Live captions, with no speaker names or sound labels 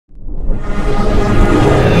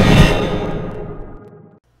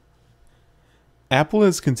Apple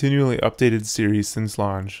has continually updated Siri since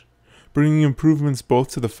launch, bringing improvements both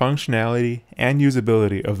to the functionality and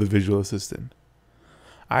usability of the visual assistant.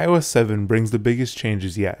 iOS 7 brings the biggest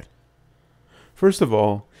changes yet. First of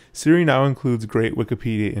all, Siri now includes great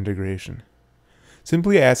Wikipedia integration.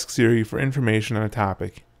 Simply ask Siri for information on a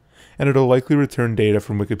topic, and it'll likely return data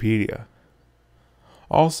from Wikipedia.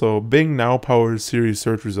 Also, Bing now powers Siri's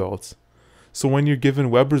search results, so when you're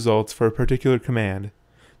given web results for a particular command,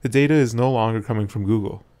 the data is no longer coming from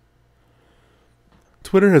Google.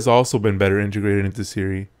 Twitter has also been better integrated into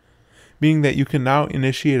Siri, meaning that you can now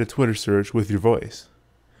initiate a Twitter search with your voice.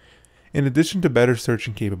 In addition to better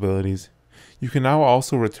searching capabilities, you can now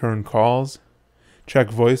also return calls, check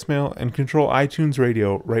voicemail, and control iTunes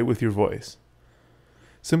Radio right with your voice.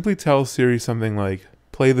 Simply tell Siri something like,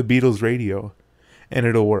 "Play the Beatles radio," and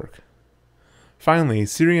it'll work. Finally,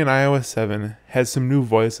 Siri in iOS 7 has some new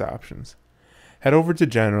voice options. Head over to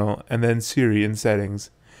General and then Siri in Settings,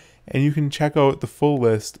 and you can check out the full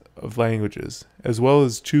list of languages, as well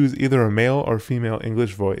as choose either a male or female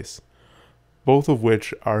English voice, both of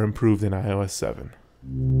which are improved in iOS 7.